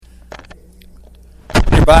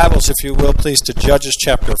Bibles, if you will, please, to Judges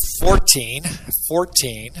chapter 14.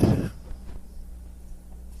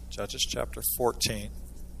 Judges chapter 14.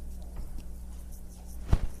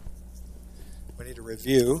 We need a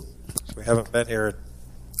review. We haven't been here in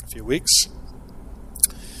a few weeks.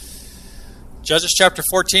 Judges chapter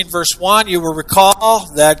 14, verse 1, you will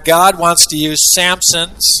recall that God wants to use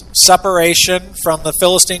Samson's separation from the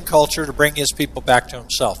Philistine culture to bring his people back to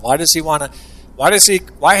himself. Why has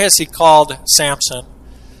he called Samson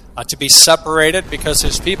to be separated? Because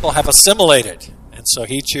his people have assimilated. And so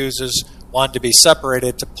he chooses one to be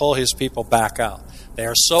separated to pull his people back out. They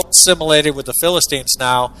are so assimilated with the Philistines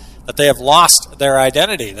now that they have lost their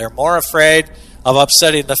identity. They're more afraid of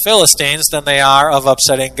upsetting the Philistines than they are of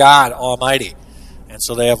upsetting God Almighty. And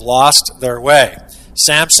so they have lost their way.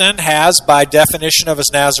 Samson has, by definition of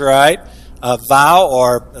his Nazirite vow,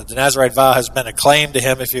 or the Nazirite vow has been acclaimed to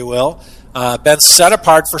him, if you will, been set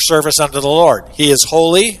apart for service unto the Lord. He is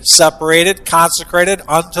holy, separated, consecrated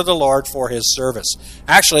unto the Lord for his service.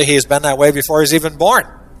 Actually, he has been that way before he's even born.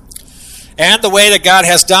 And the way that God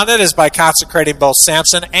has done it is by consecrating both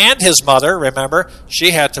Samson and his mother. Remember,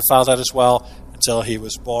 she had to follow that as well until he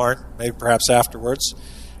was born, maybe perhaps afterwards.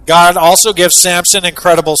 God also gives Samson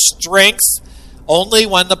incredible strength only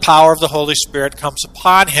when the power of the Holy Spirit comes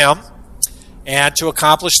upon him and to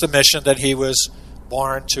accomplish the mission that he was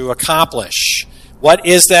born to accomplish. What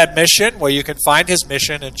is that mission? Well, you can find his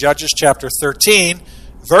mission in Judges chapter 13,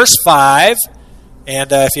 verse 5. And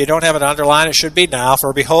if you don't have it underlined, it should be now.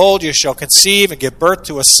 For behold, you shall conceive and give birth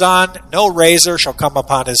to a son. No razor shall come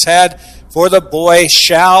upon his head, for the boy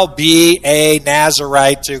shall be a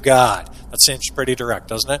Nazirite to God. That seems pretty direct,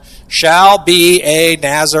 doesn't it? Shall be a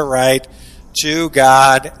Nazirite to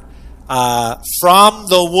God from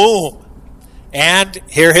the womb. And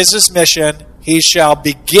here is his mission. He shall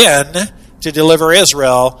begin to deliver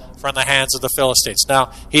Israel from the hands of the Philistines.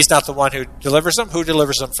 Now, he's not the one who delivers them. Who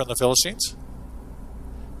delivers them from the Philistines?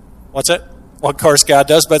 What's it? Well, of course, God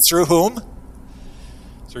does, but through whom?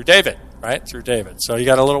 Through David, right? Through David. So you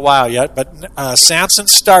got a little while yet, but Samson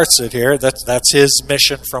starts it here. That's his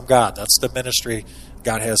mission from God. That's the ministry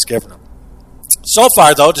God has given him. So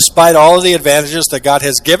far, though, despite all of the advantages that God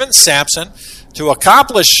has given Samson to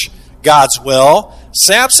accomplish God's will,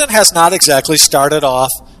 Samson has not exactly started off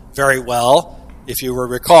very well, if you will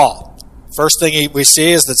recall. First thing we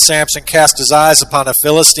see is that Samson cast his eyes upon a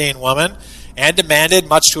Philistine woman and demanded,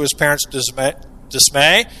 much to his parents'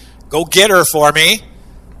 dismay, go get her for me.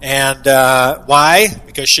 And why?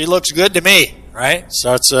 Because she looks good to me, right?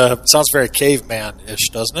 So it sounds very caveman-ish,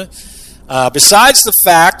 doesn't it? Besides the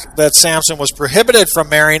fact that Samson was prohibited from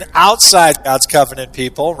marrying outside God's covenant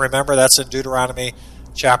people, remember that's in Deuteronomy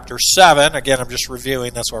chapter 7. Again, I'm just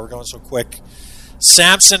reviewing, that's why we're going so quick.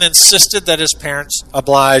 Samson insisted that his parents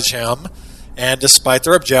oblige him. And despite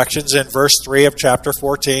their objections, in verse 3 of chapter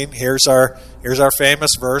 14, here's our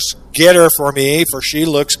famous verse, get her for me, for she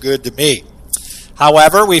looks good to me.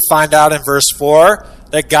 However, we find out in verse 4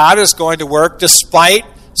 that God is going to work despite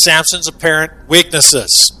Samson's apparent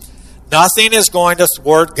weaknesses. Nothing is going to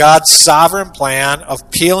thwart God's sovereign plan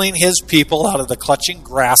of peeling his people out of the clutching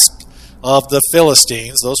grasp of the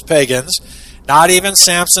Philistines, those pagans. Not even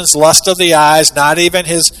Samson's lust of the eyes, not even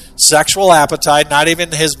his sexual appetite, not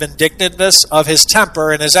even his vindictiveness of his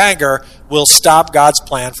temper and his anger will stop God's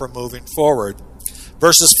plan from moving forward.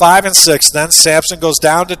 Verses 5 and 6, then Samson goes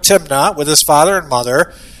down to Timnah with his father and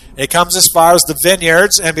mother. He comes as far as the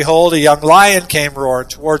vineyards, and behold, a young lion came roaring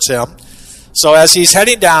towards him. So as he's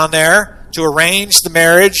heading down there to arrange the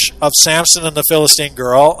marriage of Samson and the Philistine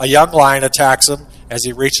girl, a young lion attacks him as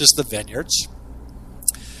he reaches the vineyards.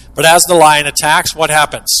 But as the lion attacks, what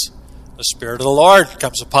happens? The Spirit of the Lord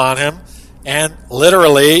comes upon him, and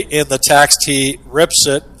literally in the text he rips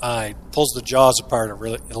it, he pulls the jaws apart,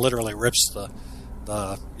 and literally rips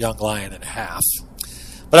the young lion in half.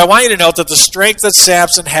 But I want you to note that the strength that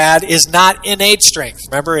Samson had is not innate strength.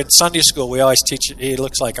 Remember in Sunday school we always teach, he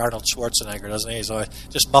looks like Arnold Schwarzenegger, doesn't he? He's always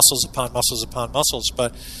just muscles upon muscles upon muscles.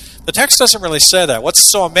 But the text doesn't really say that. What's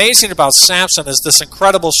so amazing about Samson is this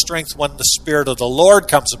incredible strength when the Spirit of the Lord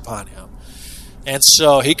comes upon him. And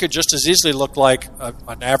so he could just as easily look like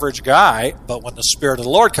an average guy, but when the Spirit of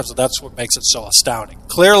the Lord comes, that's what makes it so astounding.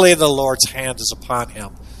 Clearly the Lord's hand is upon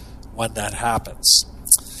him when that happens.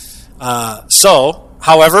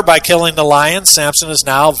 However, by killing the lion, Samson has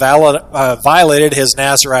now violated his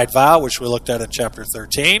Nazirite vow, which we looked at in chapter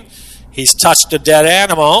 13. He's touched a dead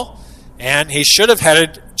animal, and he should have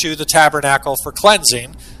headed to the tabernacle for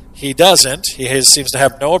cleansing. He doesn't. He seems to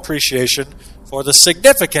have no appreciation for the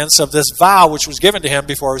significance of this vow which was given to him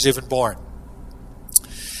before he was even born.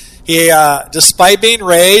 He, despite being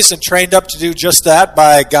raised and trained up to do just that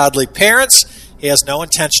by godly parents, he has no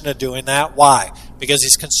intention of doing that. Why? Because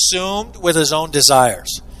he's consumed with his own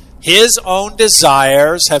desires. His own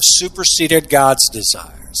desires have superseded God's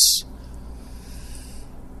desires.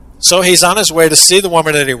 So he's on his way to see the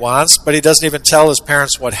woman that he wants, but he doesn't even tell his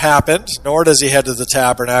parents what happened, nor does he head to the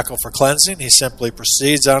tabernacle for cleansing. He simply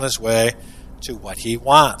proceeds on his way to what he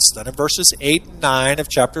wants. Then in verses 8 and 9 of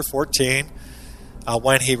chapter 14,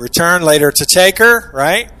 when he returned later to take her,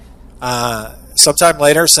 right? Sometime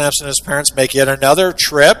later, Samson and his parents make yet another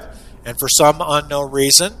trip, and for some unknown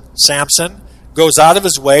reason, Samson goes out of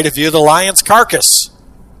his way to view the lion's carcass.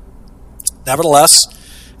 Nevertheless,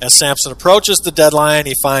 as Samson approaches the dead lion,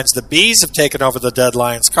 he finds the bees have taken over the dead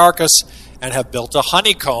lion's carcass and have built a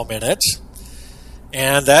honeycomb in it.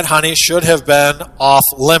 And that honey should have been off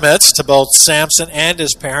limits to both Samson and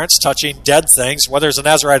his parents, touching dead things. Whether he's a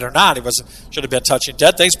Nazirite or not, he should have been touching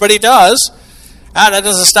dead things, but he does. And that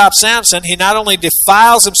doesn't stop Samson. He not only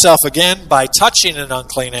defiles himself again by touching an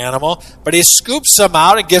unclean animal, but he scoops some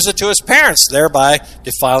out and gives it to his parents, thereby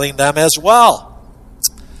defiling them as well.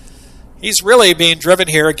 He's really being driven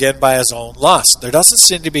here again by his own lust. There doesn't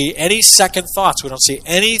seem to be any second thoughts. We don't see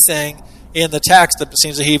anything in the text that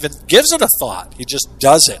seems that he even gives it a thought. He just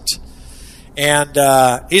does it.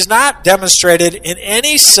 And he's not demonstrated in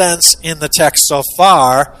any sense in the text so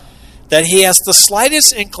far that he has the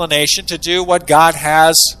slightest inclination to do what God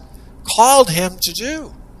has called him to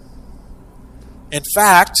do. In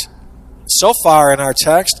fact, so far in our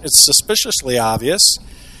text, it's suspiciously obvious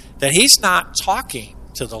that he's not talking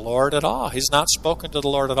to the Lord at all. He's not spoken to the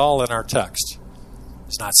Lord at all in our text.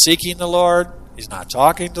 He's not seeking the Lord. He's not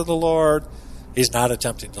talking to the Lord. He's not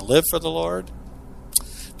attempting to live for the Lord.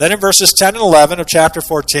 Then in verses 10 and 11 of chapter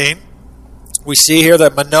 14, we see here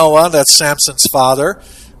that Manoah, that's Samson's father,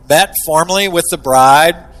 met formally with the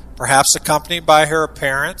bride, perhaps accompanied by her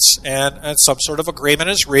parents, and some sort of agreement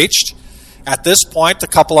is reached. At this point, the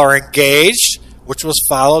couple are engaged, which was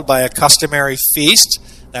followed by a customary feast.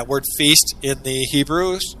 That word feast in the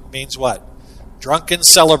Hebrew means what? Drunken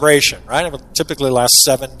celebration, right? It would typically last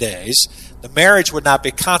 7 days. The marriage would not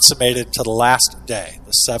be consummated until the last day,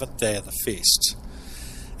 the seventh day of the feast.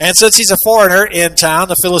 And since he's a foreigner in town,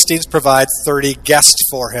 the Philistines provide 30 guests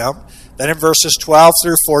for him. Then in verses 12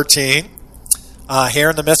 through 14, here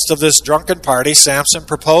in the midst of this drunken party, Samson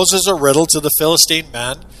proposes a riddle to the Philistine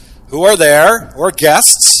men who are there, or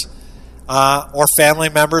guests, or family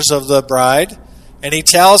members of the bride. And he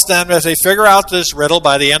tells them if they figure out this riddle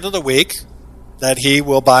by the end of the week, that he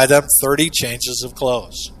will buy them 30 changes of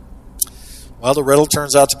clothes. Well, the riddle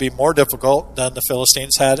turns out to be more difficult than the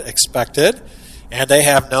Philistines had expected, and they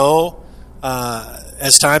have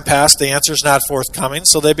as time passed, the answer is not forthcoming,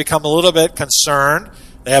 so they become a little bit concerned.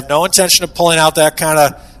 They have no intention of pulling out that kind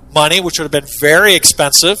of money, which would have been very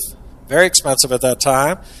expensive at that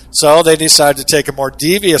time. So they decide to take a more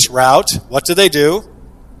devious route. What do?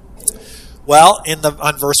 Well,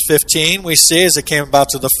 on verse 15, we see as it came about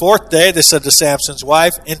to the fourth day, they said to Samson's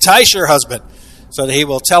wife, "Entice your husband, so that he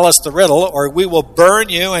will tell us the riddle, or we will burn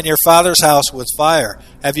you and your father's house with fire.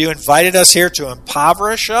 Have you invited us here to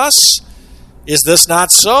impoverish us? Is this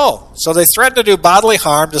not so?" So they threatened to do bodily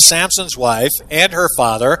harm to Samson's wife and her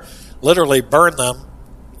father, literally burn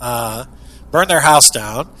their house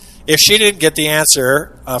down, if she didn't get the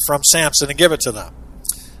answer from Samson and give it to them.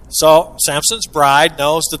 So Samson's bride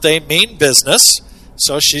knows that they mean business,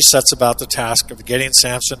 so she sets about the task of getting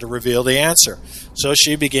Samson to reveal the answer. So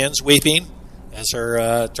she begins weeping as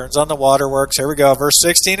her turns on the waterworks. Here we go, verse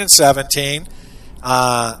 16 and 17.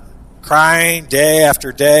 Crying day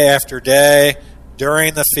after day after day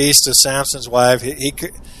during the feast of Samson's wife.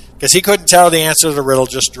 Because he couldn't tell the answer to the riddle,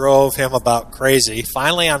 just drove him about crazy.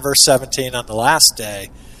 Finally, on verse 17, on the last day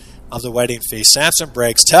of the wedding feast, Samson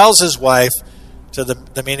breaks, tells his wife to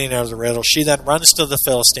the meaning of the riddle. She then runs to the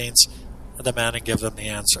Philistines and the men and give them the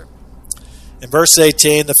answer. In verse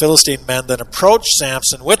 18, the Philistine men then approach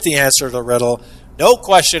Samson with the answer to the riddle. No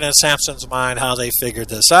question in Samson's mind how they figured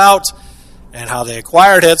this out and how they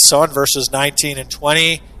acquired it. So in verses 19 and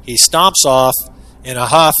 20, he stomps off in a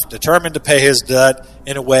huff, determined to pay his debt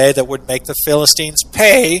in a way that would make the Philistines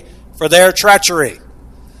pay for their treachery.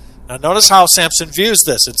 Now notice how Samson views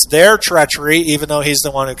this. It's their treachery, even though he's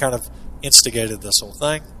the one who kind of instigated this whole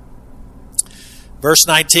thing. Verse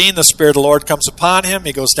 19, the Spirit of the Lord comes upon him.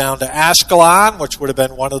 He goes down to Ashkelon, which would have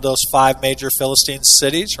been one of those 5 major Philistine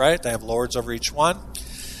cities, right? They have lords over each one.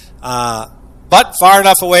 But far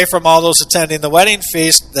enough away from all those attending the wedding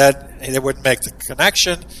feast that they wouldn't make the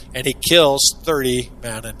connection, and he kills 30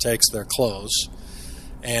 men and takes their clothes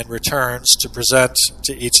and returns to present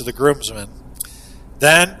to each of the groomsmen.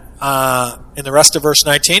 Then in the rest of verse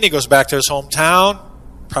 19, he goes back to his hometown,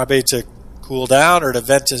 probably to cool down or to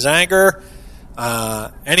vent his anger.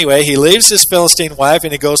 Anyway, he leaves his Philistine wife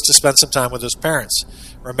and he goes to spend some time with his parents.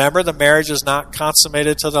 Remember, the marriage is not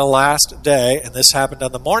consummated till the last day, and this happened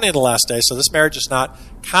on the morning of the last day, so this marriage is not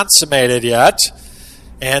consummated yet.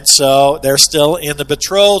 And so they're still in the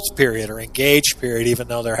betrothed period or engaged period, even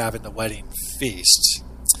though they're having the wedding feast.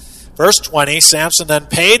 Verse 20, Samson then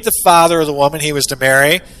paid the father of the woman he was to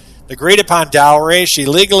marry the agreed-upon dowry. She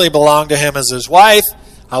legally belonged to him as his wife.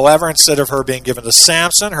 However, instead of her being given to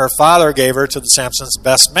Samson, her father gave her to Samson's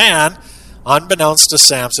best man. Unbeknownst to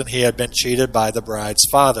Samson, he had been cheated by the bride's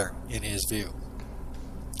father, in his view.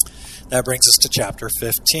 That brings us to chapter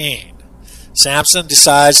 15. Samson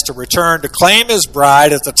decides to return to claim his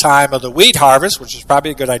bride at the time of the wheat harvest, which is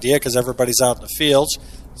probably a good idea because everybody's out in the fields,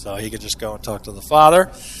 so he could just go and talk to the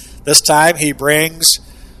father. This time he brings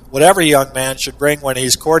what every young man should bring when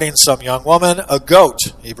he's courting some young woman, a goat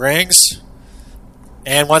he brings.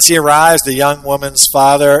 And once he arrives, the young woman's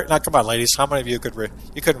father... Now, come on, ladies. How many of you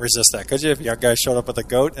you couldn't resist that, could you, if a young guy showed up with a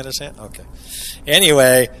goat in his hand? Okay.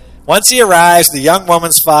 Anyway, once he arrives, the young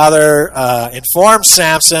woman's father informs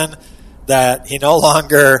Samson that he no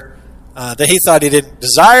longer... that he thought he didn't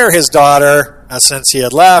desire his daughter since he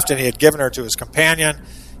had left and he had given her to his companion.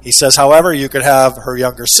 He says, however, you could have her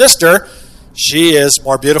younger sister. She is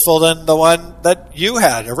more beautiful than the one that you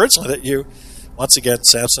had originally. Once again,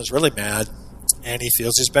 Samson's really mad. And he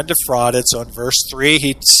feels he's been defrauded. So in verse 3,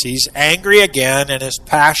 he's angry again, and his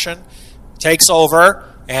passion takes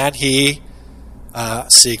over, and he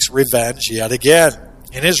seeks revenge yet again.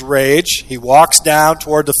 In his rage, he walks down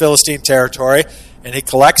toward the Philistine territory, and he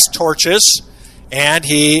collects torches, and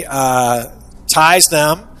he ties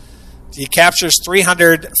them. He captures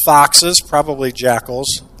 300 foxes, probably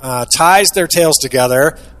jackals, ties their tails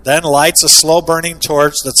together, then lights a slow-burning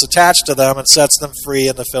torch that's attached to them and sets them free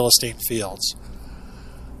in the Philistine fields.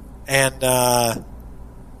 And,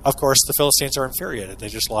 of course, the Philistines are infuriated. They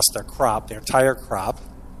just lost their crop, their entire crop.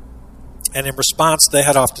 And in response, they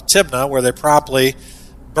head off to Timnah, where they promptly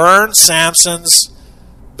burn Samson's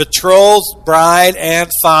betrothed bride and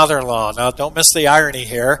father-in-law. Now, don't miss the irony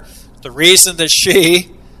here. The reason that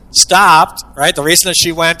she stopped, right, the reason that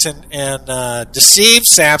she went and deceived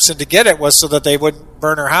Samson to get it was so that they wouldn't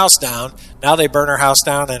burn her house down. Now they burn her house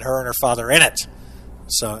down and her and her father in it.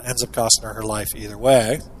 So it ends up costing her life either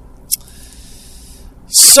way.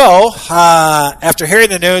 So, after hearing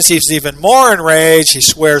the news, he's even more enraged. He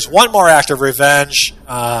swears one more act of revenge.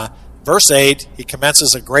 Verse 8, he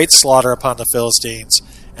commences a great slaughter upon the Philistines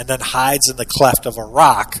and then hides in the cleft of a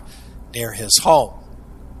rock near his home.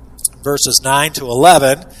 Verses 9 to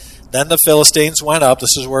 11, then the Philistines went up.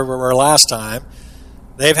 This is where we were last time.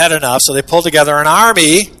 They've had enough, so they pulled together an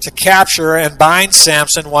army to capture and bind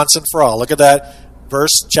Samson once and for all. Look at that,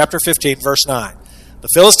 chapter 15, verse 9. The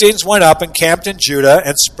Philistines went up and camped in Judah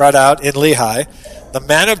and spread out in Lehi. The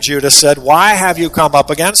men of Judah said, "Why have you come up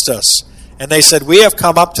against us?" And they said, "We have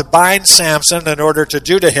come up to bind Samson in order to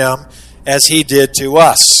do to him as he did to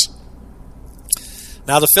us."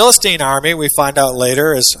 Now the Philistine army, we find out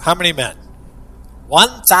later, is how many men?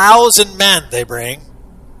 1,000 men they bring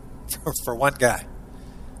for one guy.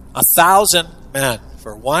 1,000 men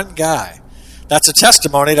for one guy. That's a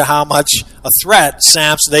testimony to how much a threat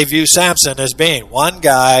they view Samson as being. One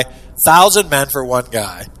guy, 1,000 men for one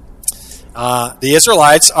guy. The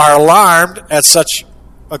Israelites are alarmed at such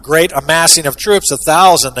a great amassing of troops,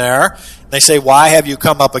 1,000 there. They say, "Why have you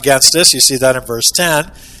come up against us?" You see that in verse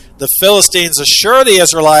 10. The Philistines assure the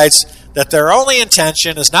Israelites that their only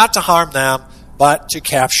intention is not to harm them, but to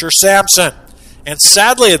capture Samson. And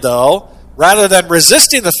sadly, though, rather than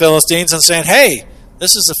resisting the Philistines and saying, "Hey,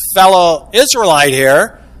 this is a fellow Israelite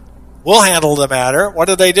here, we'll handle the matter," what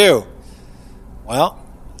do? Well,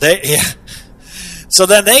 so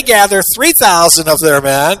then they gather 3,000 of their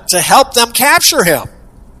men to help them capture him,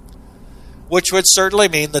 which would certainly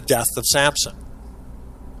mean the death of Samson.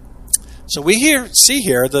 So we see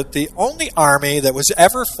here that the only army that was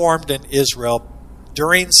ever formed in Israel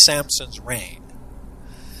during Samson's reign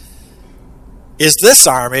is this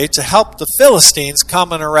army to help the Philistines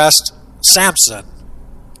come and arrest Samson,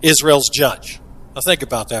 Israel's judge. Now think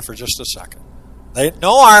about that for just a second.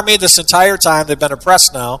 No army this entire time. They've been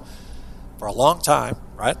oppressed now for a long time,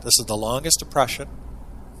 right? This is the longest oppression.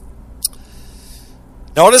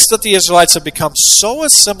 Notice that the Israelites have become so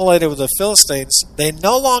assimilated with the Philistines, they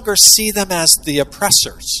no longer see them as the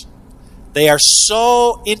oppressors. They are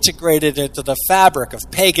so integrated into the fabric of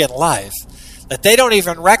pagan life that they don't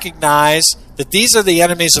even recognize that these are the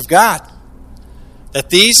enemies of God. That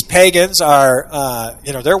these pagans are,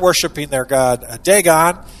 they're worshiping their god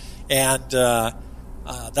Dagon, And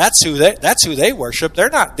that's who they worship.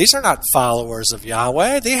 These are not followers of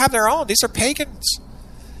Yahweh. They have their own. These are pagans.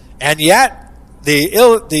 And yet,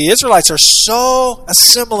 the Israelites are so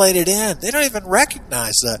assimilated in, they don't even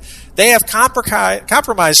recognize that. They have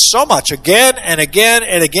compromised so much again and again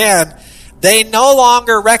and again, they no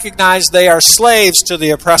longer recognize they are slaves to the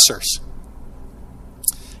oppressors.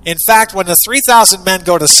 In fact, when the 3,000 men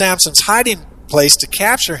go to Samson's hiding place to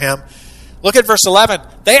capture him, look at verse 11.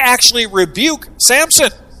 They actually rebuke Samson.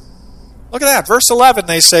 Look at that. Verse 11,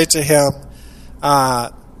 they say to him,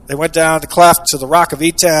 they went down the cleft to the rock of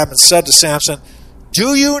Etam and said to Samson,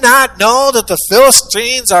 "Do you not know that the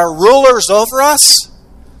Philistines are rulers over us?"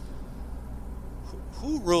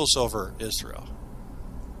 Who rules over Israel?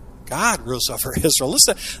 God rules over Israel.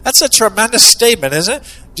 Listen, that's a tremendous statement, isn't it?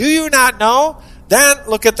 Do you not know? Then,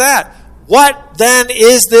 look at that. What then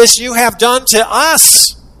is this you have done to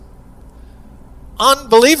us?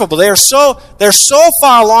 Unbelievable. They're so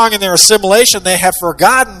far along in their assimilation, they have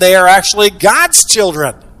forgotten they are actually God's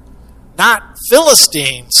children, not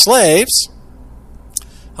Philistine slaves.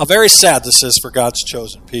 How very sad this is for God's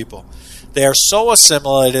chosen people. They are so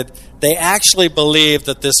assimilated, they actually believe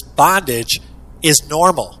that this bondage is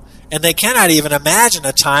normal. And they cannot even imagine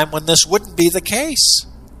a time when this wouldn't be the case.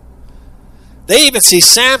 They even see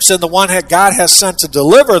Samson, the one that God has sent to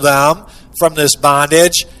deliver them from this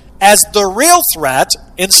bondage, as the real threat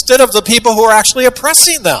instead of the people who are actually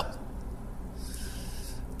oppressing them.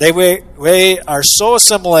 They are so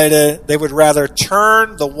assimilated, they would rather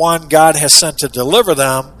turn the one God has sent to deliver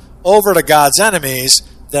them over to God's enemies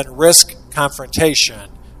than risk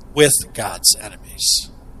confrontation with God's enemies.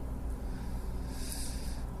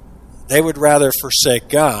 They would rather forsake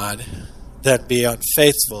God than be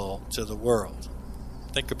unfaithful to the world.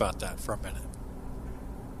 Think about that for a minute.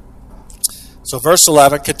 So verse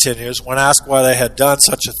 11 continues, when asked why they had done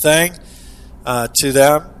such a thing to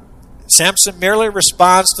them, Samson merely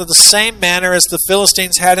responds to the same manner as the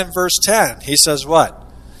Philistines had in verse 10. He says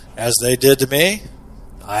what? As they did to me,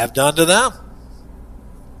 I have done to them.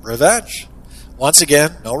 Revenge. Once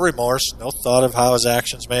again, no remorse, no thought of how his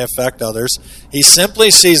actions may affect others. He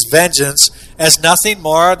simply sees vengeance as nothing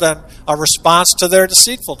more than a response to their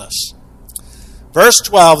deceitfulness. Verse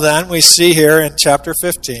 12 then, we see here in chapter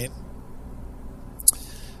 15,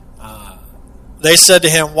 they said to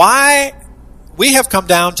him, "Why? We have come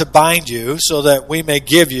down to bind you so that we may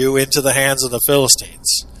give you into the hands of the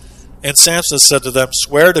Philistines." And Samson said to them,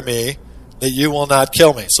 "Swear to me that you will not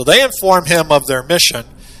kill me." So they inform him of their mission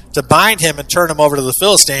to bind him and turn him over to the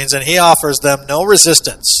Philistines, and he offers them no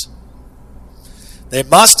resistance. They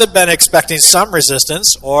must have been expecting some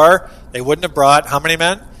resistance, or they wouldn't have brought how many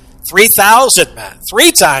men? 3,000 men,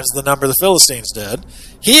 3 times the number the Philistines did.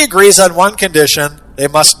 He agrees on one condition: they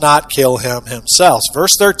must not kill him himself.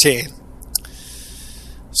 Verse 13.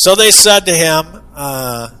 So they said to him,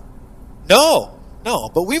 No,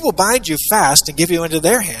 but we will bind you fast and give you into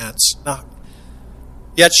their hands. No,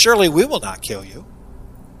 yet surely we will not kill you.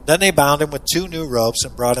 Then they bound him with 2 new ropes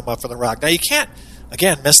and brought him up from the rock. Now you can't,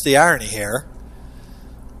 again, miss the irony here.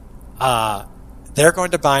 They're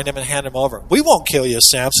going to bind him and hand him over. We won't kill you,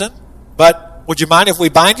 Samson, but would you mind if we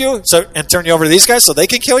bind you and turn you over to these guys so they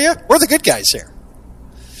can kill you? We're the good guys here.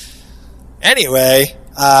 Anyway,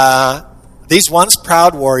 these once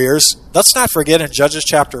proud warriors, let's not forget in Judges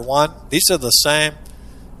chapter 1, these are the same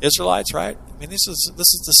Israelites, right? I mean, this is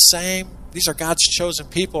the same. These are God's chosen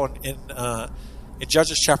people in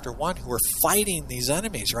Judges chapter 1 who were fighting these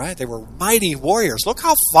enemies, right? They were mighty warriors. Look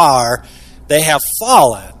how far they have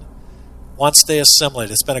fallen once they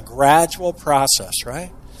assimilated. It's been a gradual process,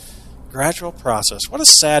 right? Gradual process. What a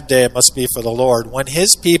sad day it must be for the Lord when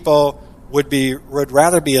his people would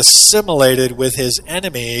rather be assimilated with his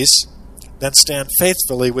enemies than stand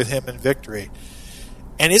faithfully with him in victory.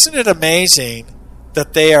 And isn't it amazing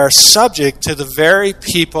that they are subject to the very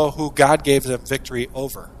people who God gave them victory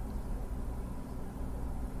over?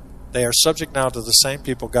 They are subject now to the same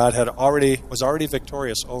people God was already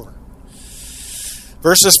victorious over.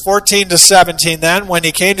 Verses 14 to 17 then, when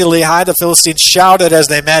he came to Lehi, the Philistines shouted as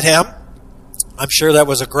they met him. I'm sure that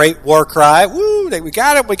was a great war cry. Woo, we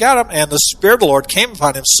got him. And the Spirit of the Lord came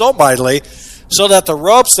upon him so mightily, so that the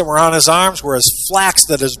ropes that were on his arms were as flax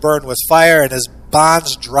that is burned with fire, and his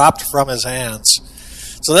bonds dropped from his hands.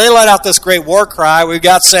 So they let out this great war cry. We've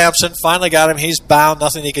got Samson, finally got him. He's bound,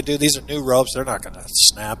 nothing he can do. These are new ropes. They're not going to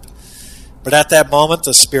snap. But at that moment,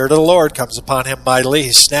 the Spirit of the Lord comes upon him mightily.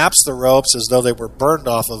 He snaps the ropes as though they were burned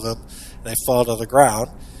off of him, and they fall to the ground.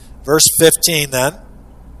 Verse 15 then.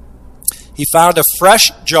 He found a fresh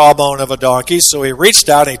jawbone of a donkey, so he reached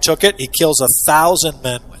out and he took it. He kills 1,000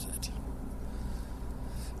 men with it.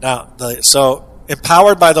 Now, so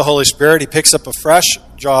empowered by the Holy Spirit, he picks up a fresh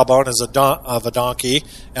jawbone of a donkey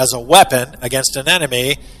as a weapon against an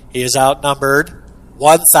enemy. He is outnumbered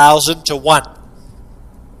 1,000 to 1.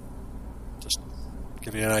 Just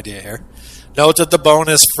give you an idea here. Note that the bone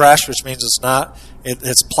is fresh, which means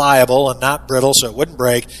it's pliable and not brittle, so it wouldn't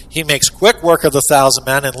break. He makes quick work of the 1,000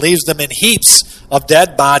 men and leaves them in heaps of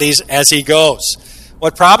dead bodies as he goes.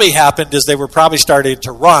 What probably happened is they were probably starting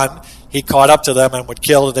to run. He caught up to them and would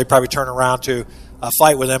kill them. They'd probably turn around to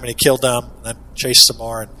fight with them, and he killed them and then chased some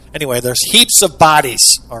more. And anyway, there's heaps of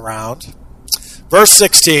bodies around. Verse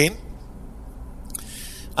 16.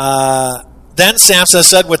 Then Samson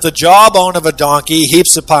said, with the jawbone of a donkey,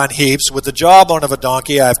 heaps upon heaps. With the jawbone of a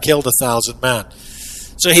donkey, I have killed 1,000 men.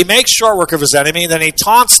 So he makes short work of his enemy. Then he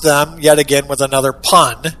taunts them yet again with another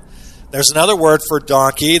pun. There's another word for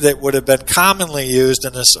donkey that would have been commonly used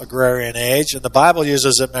in this agrarian age, and the Bible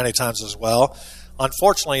uses it many times as well.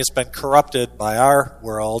 Unfortunately, it's been corrupted by our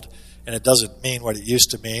world, and it doesn't mean what it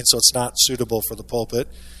used to mean, so it's not suitable for the pulpit.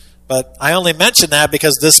 But I only mention that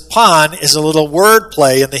because this pun is a little word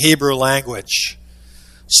play in the Hebrew language.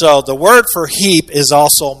 So the word for heap is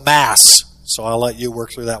also mass. So I'll let you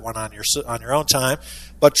work through that one on your own time.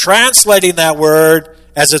 But translating that word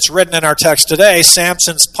as it's written in our text today,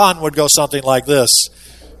 Samson's pun would go something like this.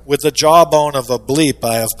 With the jawbone of a bleep,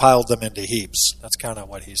 I have piled them into heaps. That's kind of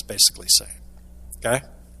what he's basically saying. Okay?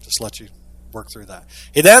 Just let you work through that.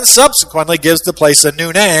 He then subsequently gives the place a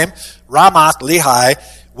new name, Ramath Lehi,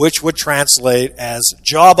 which would translate as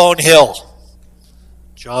Jawbone Hill.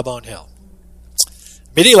 Jawbone Hill.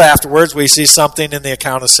 Immediately afterwards, we see something in the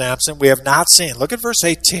account of Samson we have not seen. Look at verse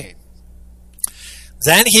 18.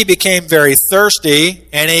 Then he became very thirsty,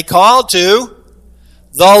 and he called to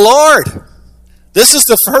the Lord. This is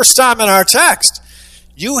the first time in our text.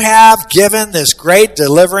 You have given this great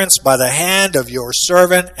deliverance by the hand of your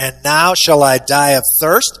servant, and now shall I die of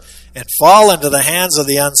thirst and fall into the hands of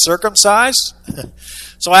the uncircumcised?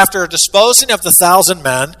 So after disposing of the 1,000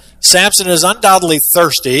 men, Samson is undoubtedly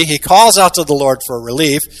thirsty. He calls out to the Lord for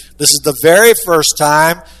relief. This is the very first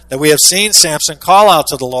time that we have seen Samson call out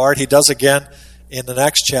to the Lord. He does again in the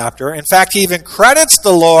next chapter. In fact, he even credits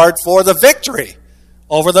the Lord for the victory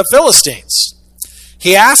over the Philistines.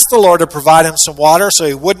 He asked the Lord to provide him some water so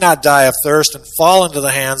he would not die of thirst and fall into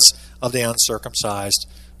the hands of the uncircumcised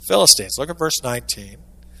Philistines. Look at verse 19.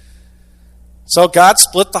 So God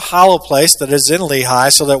split the hollow place that is in Lehi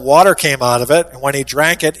so that water came out of it, and when he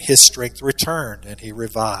drank it, his strength returned, and he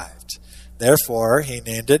revived. Therefore, he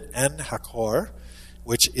named it En-Hakkore,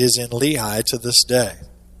 which is in Lehi to this day.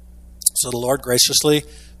 So the Lord graciously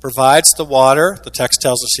provides the water. The text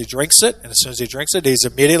tells us he drinks it, and as soon as he drinks it,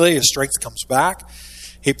 his strength comes back.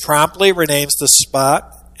 He promptly renames the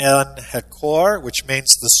spot En-Hakkore, which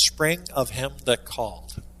means the spring of him that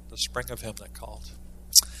called. The spring of him that called.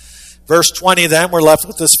 Verse 20, then, we're left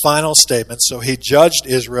with this final statement. So he judged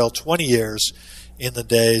Israel 20 years in the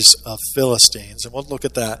days of Philistines. And we'll look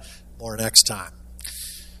at that more next time.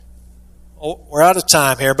 Oh, we're out of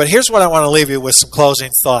time here, but here's what I want to leave you with some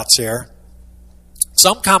closing thoughts here.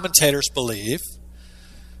 Some commentators believe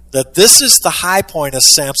that this is the high point of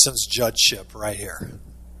Samson's judgeship right here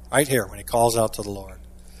when he calls out to the Lord.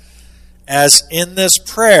 As in this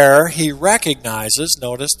prayer, he recognizes,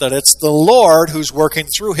 notice, that it's the Lord who's working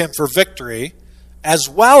through him for victory, as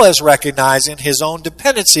well as recognizing his own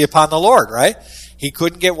dependency upon the Lord, right? He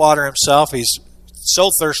couldn't get water himself. He's so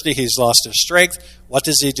thirsty, he's lost his strength. What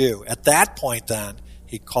does he do? At that point, then,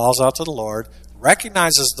 he calls out to the Lord,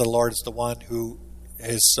 recognizes the Lord is the one who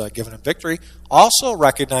has given him victory, also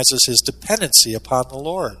recognizes his dependency upon the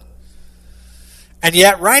Lord. And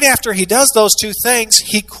yet, right after he does those two things,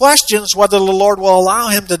 he questions whether the Lord will allow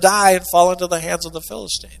him to die and fall into the hands of the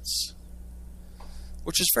Philistines,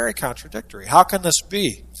 which is very contradictory. How can this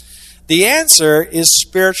be? The answer is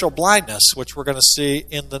spiritual blindness, which we're going to see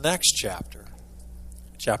in the next chapter,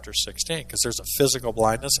 chapter 16, because there's a physical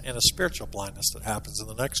blindness and a spiritual blindness that happens in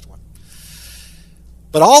the next one.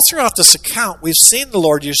 But all throughout this account, we've seen the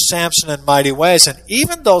Lord use Samson in mighty ways, and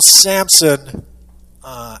even though Samson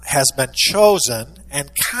has been chosen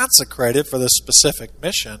and consecrated for this specific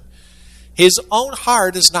mission, his own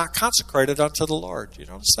heart is not consecrated unto the Lord. You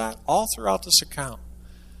notice that? All throughout this account.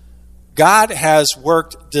 God has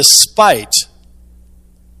worked despite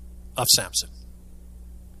of Samson.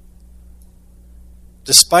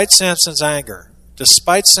 Despite Samson's anger,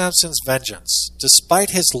 despite Samson's vengeance, despite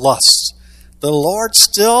his lusts, the Lord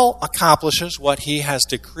still accomplishes what he has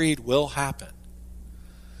decreed will happen.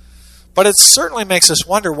 But it certainly makes us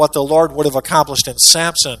wonder what the Lord would have accomplished in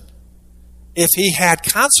Samson if he had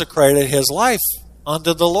consecrated his life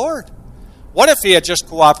unto the Lord. What if he had just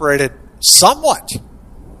cooperated somewhat?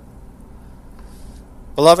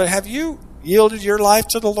 Beloved, have you yielded your life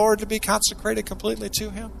to the Lord to be consecrated completely to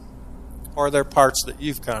him? Or are there parts that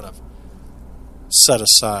you've kind of set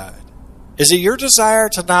aside? Is it your desire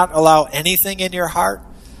to not allow anything in your heart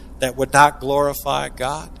that would not glorify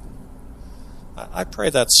God? I pray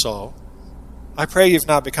that's so. I pray you've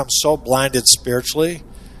not become so blinded spiritually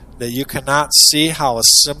that you cannot see how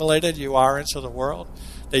assimilated you are into the world,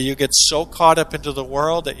 that you get so caught up into the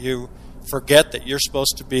world that you forget that you're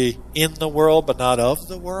supposed to be in the world but not of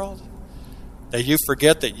the world, that you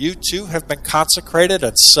forget that you too have been consecrated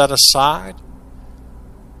and set aside,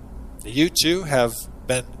 that you too have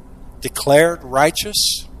been declared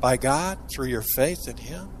righteous by God through your faith in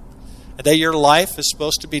him, and that your life is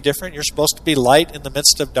supposed to be different. You're supposed to be light in the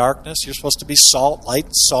midst of darkness. You're supposed to be salt, light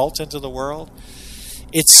and salt into the world.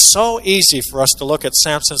 It's so easy for us to look at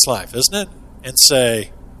Samson's life, isn't it? And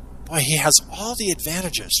say, boy, he has all the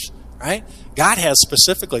advantages, right? God has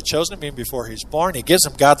specifically chosen him even before he's born. He gives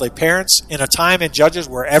him godly parents in a time in Judges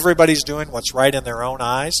where everybody's doing what's right in their own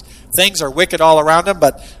eyes. Things are wicked all around him,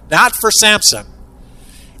 but not for Samson.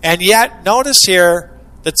 And yet, notice here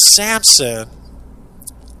that Samson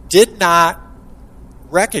did not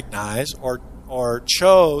recognize or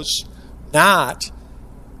chose not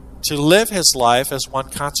to live his life as one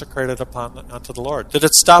consecrated unto the Lord. Did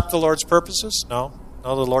it stop the Lord's purposes? No.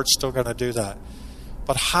 No, the Lord's still going to do that.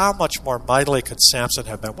 But how much more mightily could Samson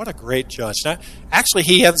have been? What a great judge. Now, actually,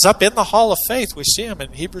 he ends up in the hall of faith. We see him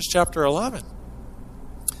in Hebrews chapter 11.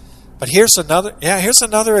 But here's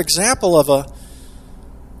another example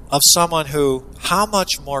of someone who, how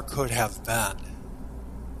much more could have been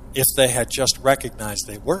if they had just recognized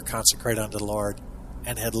they were consecrated unto the Lord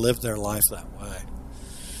and had lived their life that way.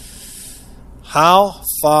 How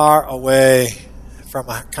far away from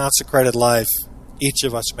a consecrated life each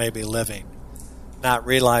of us may be living, not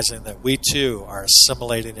realizing that we too are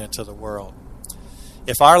assimilating into the world.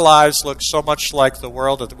 If our lives look so much like the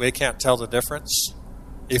world that we can't tell the difference,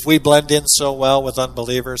 if we blend in so well with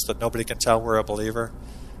unbelievers that nobody can tell we're a believer,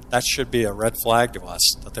 that should be a red flag to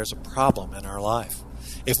us that there's a problem in our life.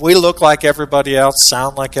 If we look like everybody else,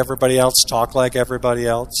 sound like everybody else, talk like everybody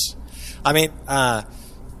else. I mean,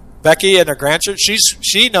 Becky and her grandchildren,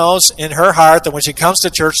 she knows in her heart that when she comes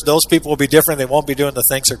to church, those people will be different. They won't be doing the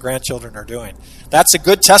things her grandchildren are doing. That's a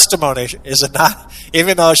good testimony, is it not?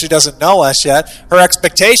 Even though she doesn't know us yet, her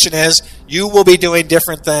expectation is you will be doing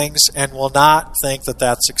different things and will not think that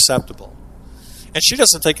that's acceptable. And she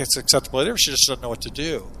doesn't think it's acceptable either. She just doesn't know what to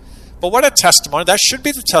do. But what a testimony. That should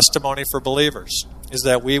be the testimony for believers, is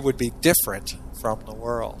that we would be different from the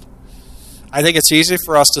world. I think it's easy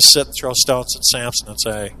for us to sit and throw stones at Samson and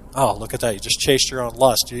say, oh, look at that. You just chased your own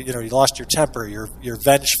lust. You lost your temper. You're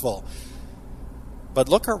vengeful. But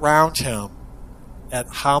look around him at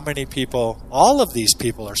how many people, all of these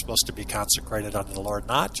people are supposed to be consecrated unto the Lord,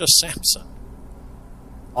 not just Samson.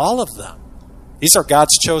 All of them. These are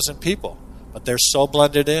God's chosen people, but they're so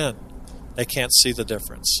blended in, they can't see the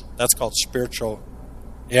difference. That's called spiritual.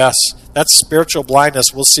 Yes, that's spiritual blindness.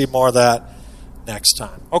 We'll see more of that next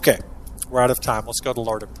time. Okay. We're out of time. Let's go to the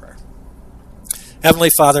Lord in prayer.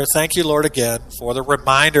 Heavenly Father, thank you, Lord, again for the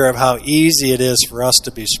reminder of how easy it is for us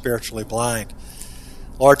to be spiritually blind.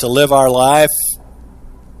 Lord, to live our life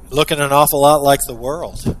looking an awful lot like the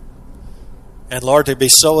world. And Lord, to be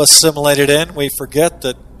so assimilated in, we forget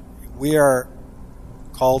that we are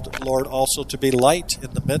called, Lord, also to be light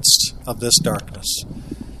in the midst of this darkness.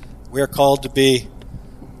 We are called to be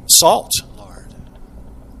salt, Lord.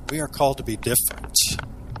 We are called to be different.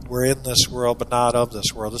 We're in this world, but not of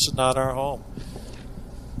this world. This is not our home.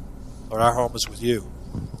 Lord, our home is with you.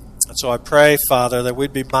 And so I pray, Father, that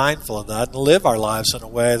we'd be mindful of that and live our lives in a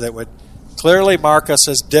way that would clearly mark us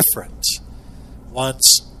as different,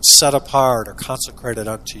 once set apart or consecrated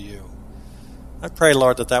unto you. I pray,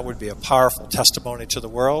 Lord, that would be a powerful testimony to the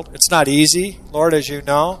world. It's not easy, Lord, as you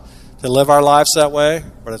know, to live our lives that way,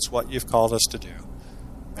 but it's what you've called us to do.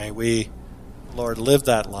 May we, Lord, live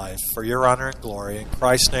that life for your honor and glory. In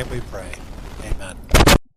Christ's name we pray.